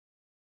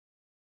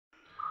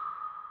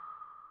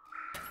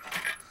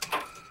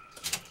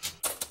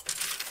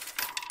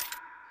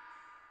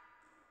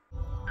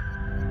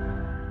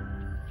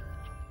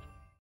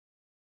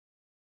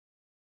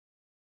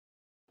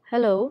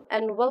Hello,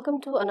 and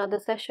welcome to another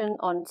session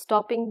on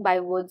stopping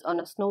by woods on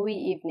a snowy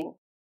evening.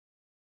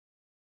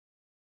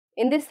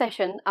 In this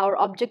session, our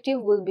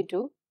objective will be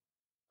to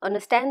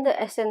understand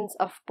the essence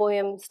of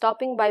poem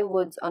Stopping by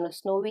Woods on a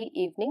Snowy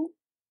Evening,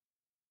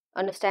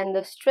 understand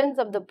the strengths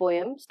of the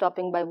poem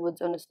Stopping by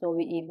Woods on a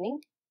Snowy Evening,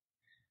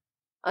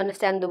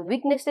 understand the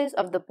weaknesses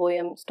of the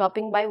poem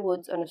Stopping by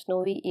Woods on a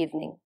Snowy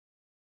Evening.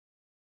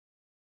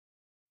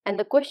 And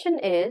the question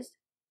is,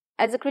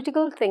 as a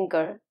critical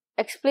thinker,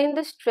 explain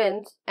the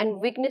strengths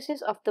and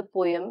weaknesses of the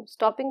poem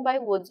Stopping by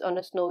Woods on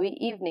a Snowy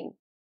Evening.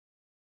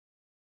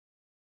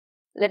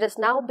 Let us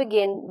now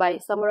begin by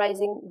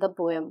summarizing the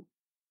poem.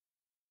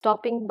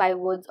 Stopping by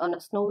Woods on a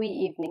Snowy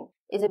Evening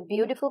is a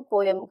beautiful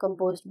poem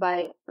composed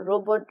by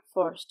Robert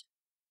Frost.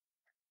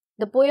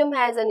 The poem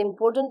has an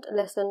important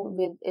lesson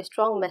with a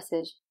strong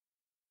message.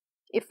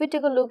 If we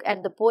take a look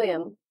at the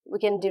poem, we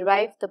can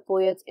derive the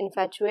poet's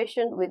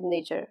infatuation with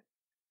nature.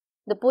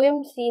 The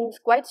poem seems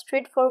quite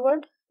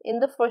straightforward in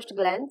the first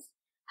glance.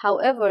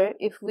 However,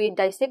 if we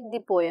dissect the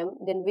poem,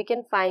 then we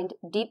can find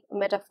deep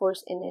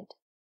metaphors in it.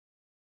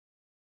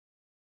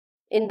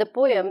 In the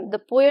poem, the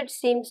poet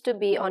seems to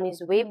be on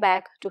his way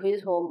back to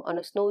his home on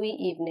a snowy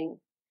evening.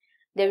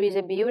 There is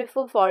a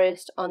beautiful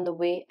forest on the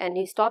way, and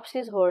he stops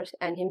his horse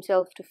and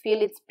himself to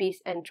feel its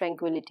peace and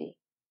tranquility.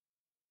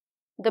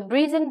 The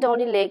breeze and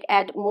downy lake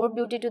add more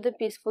beauty to the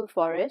peaceful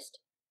forest.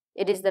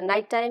 It is the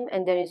night time,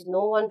 and there is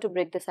no one to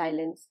break the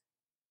silence.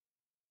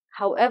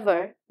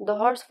 However, the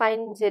horse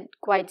finds it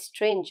quite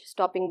strange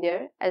stopping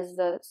there, as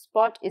the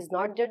spot is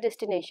not their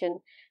destination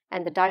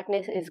and the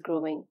darkness is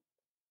growing.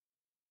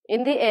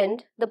 In the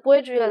end, the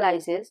poet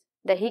realizes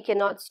that he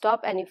cannot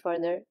stop any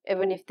further,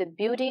 even if the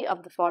beauty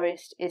of the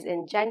forest is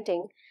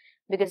enchanting,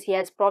 because he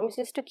has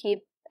promises to keep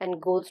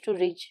and goals to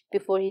reach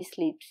before he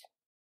sleeps.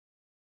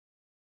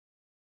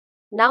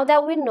 Now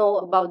that we know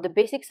about the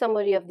basic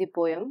summary of the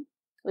poem,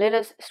 let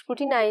us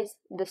scrutinize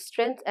the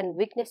strengths and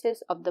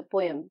weaknesses of the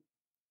poem.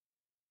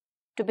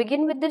 To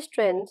begin with the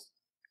strengths,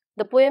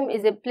 the poem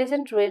is a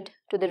pleasant read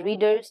to the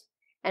readers,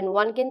 and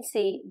one can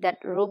see that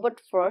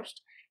Robert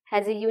Frost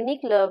has a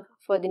unique love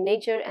for the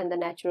nature and the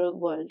natural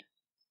world.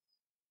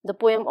 The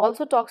poem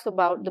also talks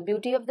about the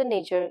beauty of the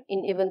nature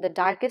in even the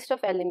darkest of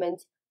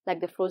elements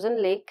like the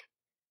frozen lake,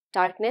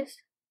 darkness,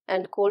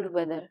 and cold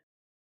weather.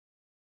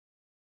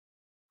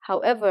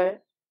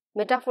 However,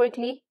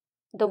 metaphorically,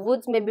 the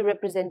woods may be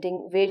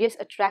representing various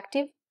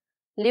attractive,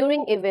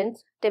 luring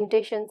events,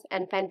 temptations,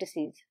 and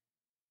fantasies.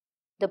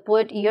 The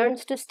poet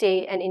yearns to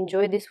stay and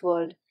enjoy this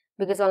world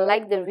because,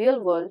 unlike the real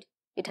world,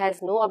 it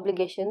has no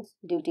obligations,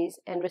 duties,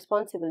 and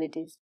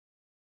responsibilities.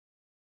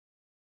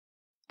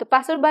 The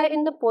passerby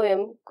in the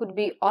poem could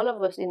be all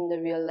of us in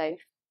the real life.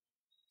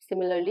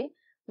 Similarly,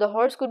 the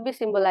horse could be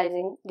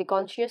symbolizing the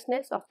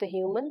consciousness of the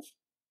humans.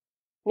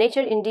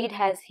 Nature indeed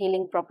has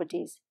healing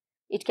properties.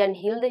 It can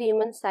heal the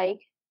human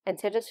psyche and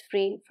set us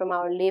free from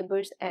our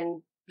labors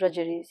and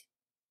drudgeries.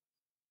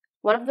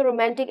 One of the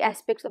romantic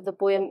aspects of the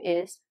poem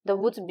is the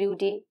wood's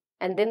beauty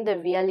and then the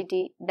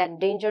reality that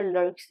danger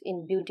lurks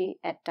in beauty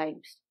at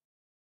times.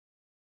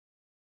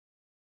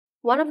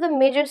 One of the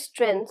major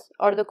strengths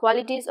or the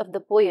qualities of the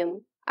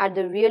poem are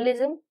the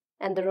realism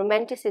and the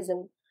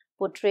romanticism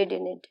portrayed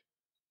in it.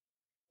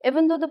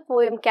 Even though the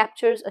poem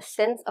captures a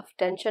sense of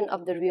tension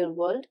of the real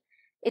world,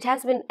 it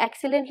has been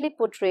excellently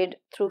portrayed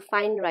through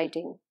fine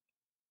writing.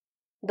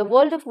 The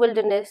world of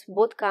wilderness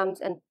both calms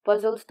and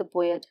puzzles the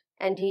poet,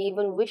 and he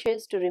even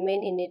wishes to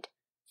remain in it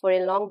for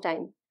a long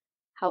time.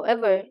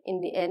 However,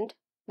 in the end,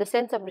 the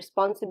sense of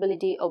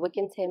responsibility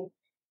awakens him,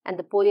 and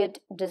the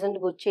poet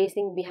doesn't go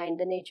chasing behind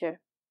the nature.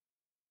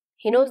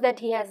 He knows that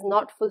he has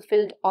not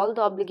fulfilled all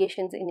the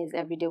obligations in his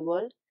everyday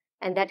world,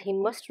 and that he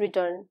must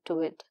return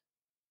to it,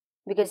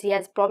 because he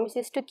has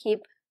promises to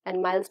keep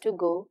and miles to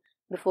go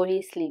before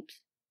he sleeps.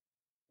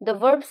 The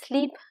verb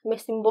sleep may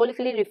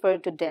symbolically refer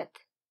to death,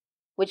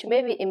 which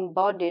may be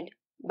embodied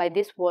by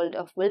this world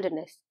of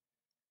wilderness.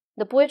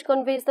 The poet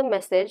conveys the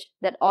message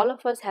that all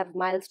of us have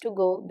miles to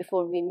go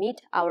before we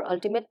meet our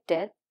ultimate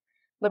death,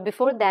 but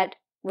before that,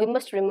 we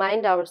must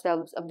remind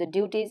ourselves of the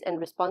duties and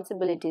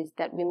responsibilities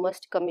that we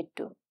must commit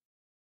to.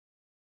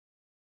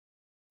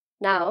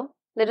 Now,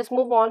 let us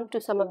move on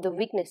to some of the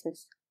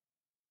weaknesses.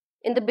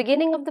 In the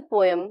beginning of the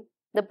poem,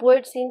 the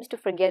poet seems to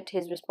forget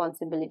his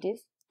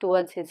responsibilities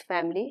towards his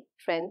family,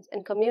 friends,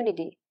 and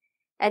community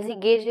as he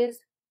gauges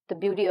the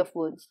beauty of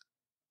woods.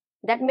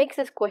 That makes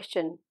us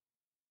question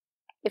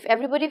if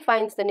everybody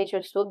finds the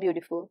nature so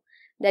beautiful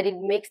that it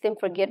makes them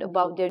forget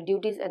about their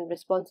duties and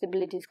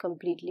responsibilities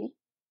completely.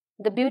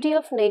 The beauty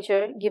of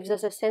nature gives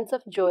us a sense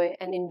of joy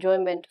and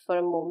enjoyment for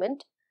a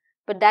moment,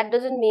 but that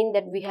doesn't mean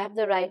that we have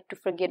the right to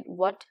forget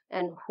what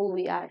and who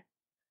we are.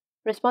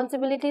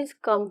 Responsibilities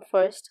come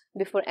first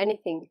before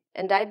anything,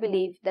 and I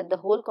believe that the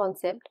whole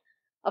concept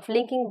of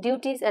linking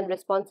duties and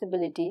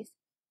responsibilities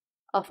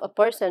of a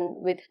person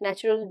with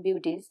natural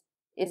beauties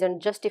is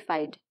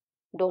unjustified,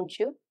 don't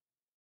you?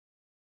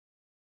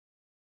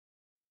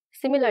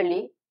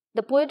 Similarly,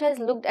 the poet has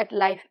looked at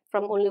life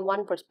from only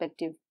one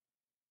perspective.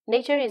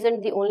 Nature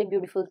isn't the only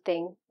beautiful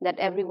thing that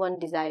everyone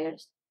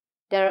desires.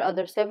 There are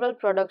other several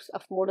products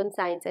of modern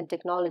science and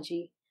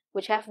technology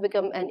which have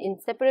become an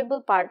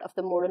inseparable part of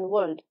the modern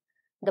world.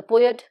 The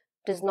poet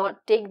does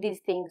not take these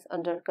things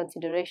under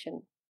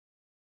consideration.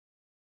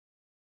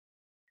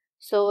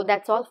 So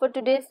that's all for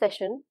today's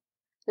session.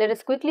 Let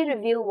us quickly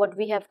review what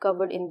we have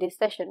covered in this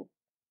session.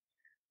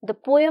 The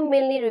poem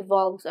mainly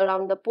revolves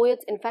around the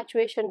poet's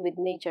infatuation with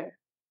nature.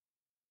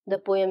 The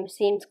poem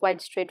seems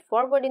quite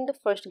straightforward in the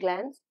first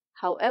glance.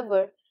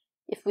 However,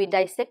 if we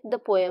dissect the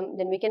poem,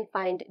 then we can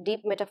find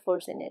deep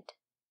metaphors in it.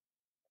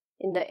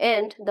 In the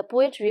end, the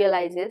poet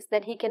realizes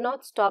that he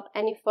cannot stop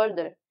any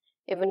further,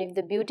 even if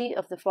the beauty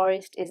of the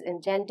forest is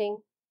enchanting,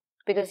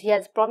 because he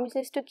has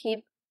promises to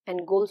keep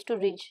and goals to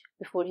reach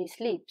before he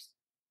sleeps.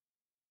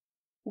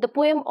 The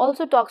poem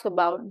also talks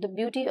about the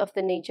beauty of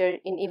the nature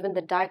in even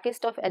the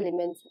darkest of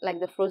elements like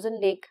the frozen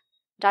lake,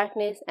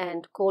 darkness,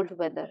 and cold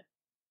weather.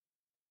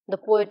 The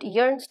poet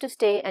yearns to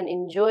stay and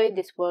enjoy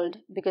this world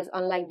because,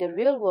 unlike the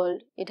real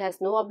world, it has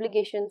no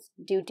obligations,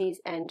 duties,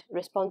 and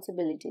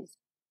responsibilities.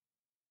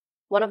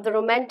 One of the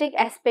romantic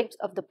aspects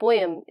of the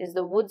poem is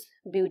the wood's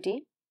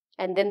beauty,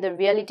 and then the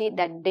reality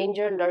that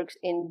danger lurks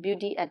in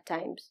beauty at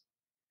times.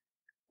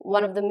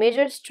 One of the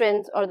major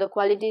strengths or the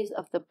qualities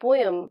of the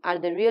poem are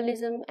the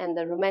realism and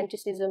the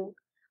romanticism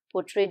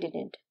portrayed in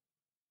it.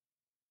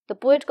 The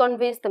poet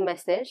conveys the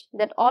message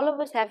that all of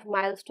us have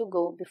miles to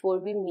go before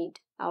we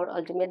meet our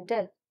ultimate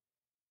death.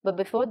 But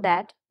before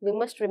that, we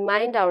must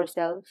remind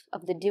ourselves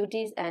of the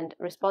duties and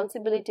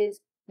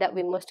responsibilities that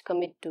we must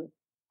commit to.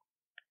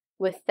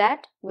 With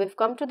that, we've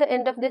come to the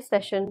end of this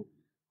session.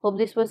 Hope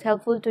this was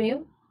helpful to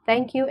you.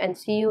 Thank you and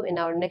see you in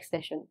our next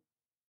session.